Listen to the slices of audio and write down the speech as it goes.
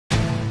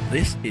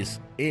This is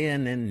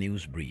ANN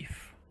News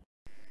Brief.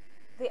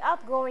 The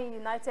outgoing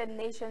United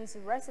Nations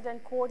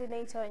resident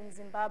coordinator in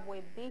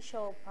Zimbabwe,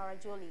 Bishop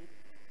Parajuli,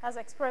 has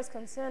expressed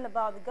concern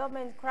about the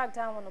government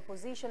crackdown on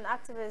opposition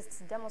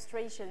activists'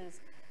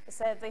 demonstrations. He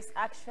said this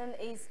action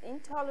is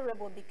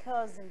intolerable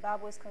because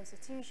Zimbabwe's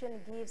constitution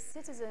gives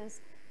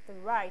citizens the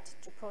right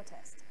to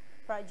protest.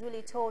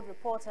 Parajuli told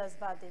reporters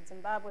that the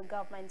Zimbabwe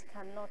government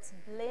cannot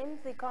blame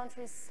the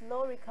country's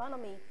slow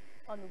economy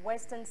on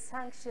Western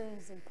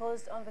sanctions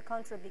imposed on the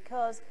country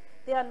because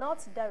they are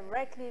not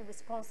directly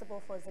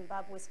responsible for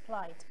Zimbabwe's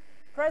plight.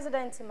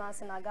 President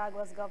Emmerson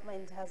Mnangagwa's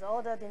government has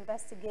ordered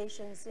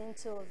investigations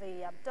into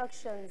the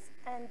abductions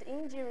and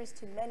injuries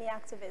to many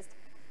activists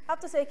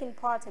after taking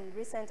part in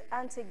recent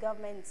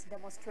anti-government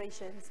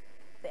demonstrations.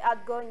 The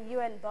outgoing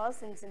UN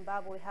boss in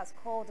Zimbabwe has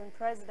called on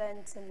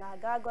President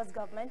Mnangagwa's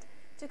government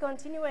to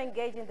continue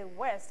engaging the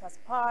West as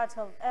part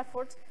of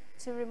efforts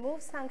to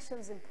remove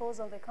sanctions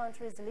imposed on the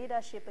country's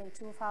leadership in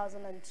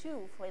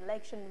 2002 for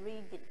election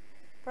rigging.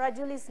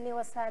 Parajuli's new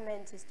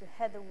assignment is to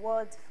head the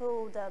World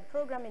Food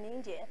Program in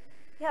India.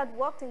 He had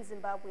worked in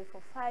Zimbabwe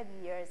for 5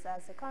 years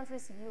as the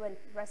country's UN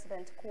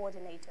resident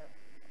coordinator.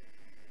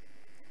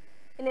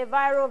 In a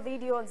viral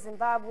video on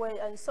Zimbabwe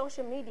and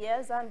social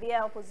media,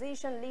 Zambian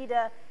opposition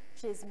leader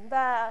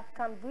Chizimba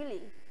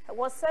Kambwili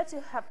was said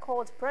to have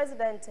called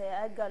President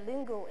Edgar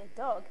Lungu a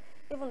dog,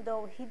 even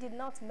though he did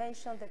not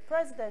mention the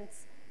president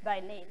by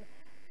name.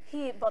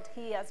 But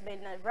he has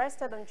been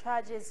arrested on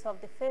charges of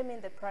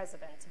defaming the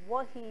president.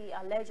 What he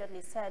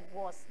allegedly said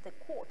was, the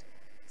quote,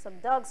 "Some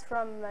dogs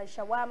from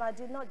Shawama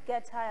do not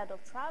get tired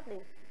of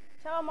traveling."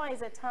 Shawama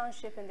is a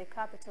township in the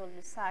capital,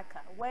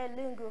 Lusaka, where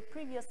Lungu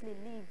previously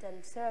lived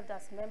and served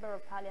as member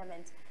of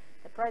parliament.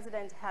 The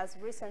president has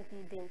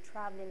recently been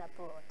traveling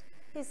abroad.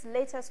 His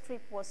latest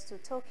trip was to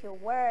Tokyo,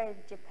 where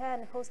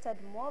Japan hosted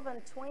more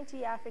than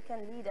 20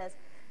 African leaders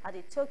at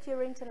the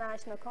Tokyo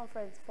International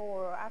Conference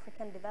for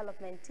African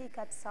Development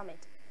TICAD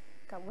Summit.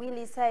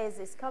 Kambwili says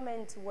his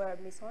comments were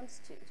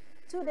misunderstood.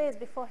 2 days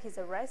before his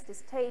arrest, the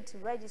State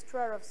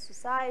Registrar of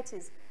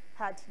Societies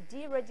had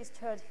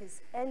deregistered his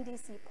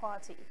NDC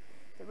party.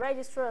 The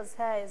registrar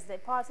says the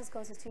party's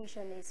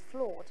constitution is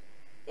flawed.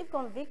 If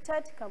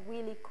convicted,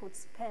 Kambwili could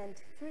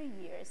spend 3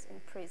 years in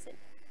prison.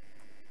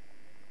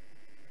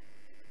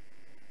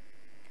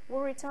 We'll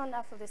return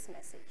after this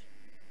message.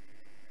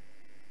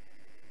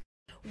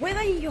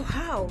 Whether in your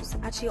house,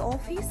 at your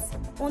office,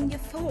 on your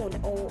phone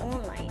or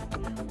online,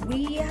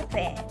 we are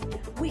there.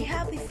 We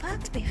have the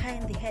fact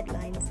behind the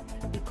headlines.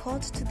 We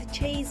cut to the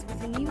chase with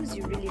the news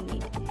you really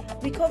need.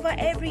 We cover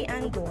every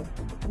angle.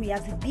 We are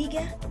the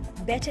bigger,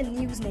 better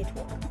news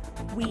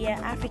network. We are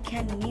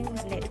African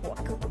News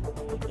Network.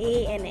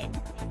 ANN.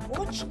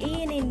 Watch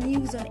ANN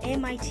News on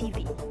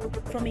MITV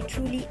from a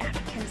truly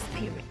African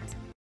spirit.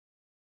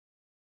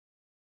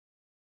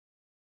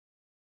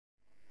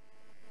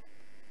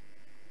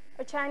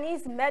 A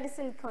Chinese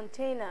medicine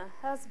container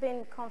has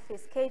been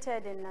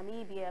confiscated in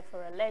Namibia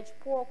for alleged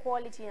poor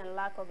quality and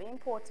lack of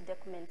import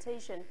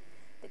documentation.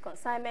 The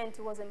consignment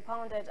was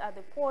impounded at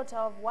the port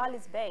of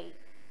Wallis Bay.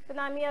 The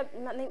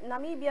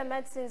Namibia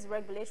Medicines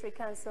Regulatory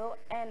Council,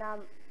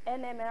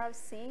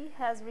 NMRC,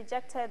 has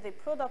rejected the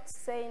product,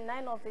 saying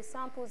 9 of the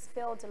samples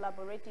failed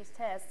laboratory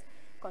tests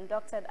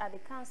conducted at the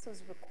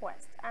council's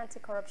request.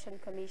 Anti-Corruption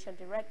Commission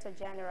Director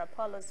General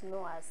Paulos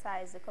Noah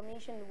says the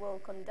commission will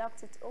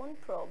conduct its own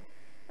probe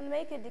and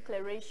make a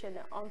declaration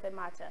on the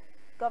matter.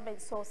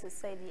 Government sources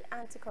say the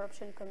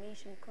Anti-Corruption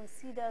Commission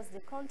considers the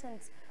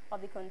contents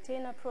of the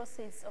container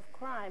proceeds of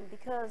crime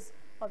because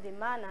of the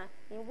manner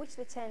in which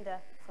the tender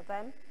for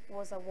them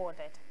was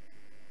awarded.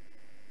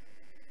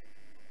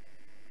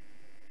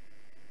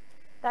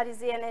 That is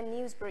the ANN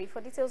News Brief.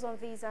 For details on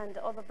these and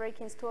other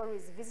breaking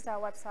stories, visit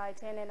our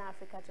website,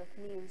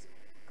 annafrica.news.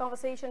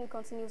 Conversation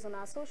continues on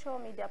our social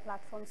media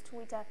platforms,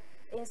 Twitter,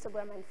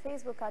 Instagram, and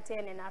Facebook at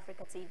ANN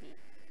Africa TV.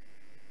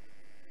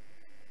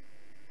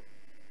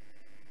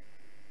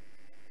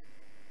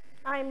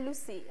 I'm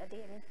Lucy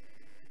Ademi.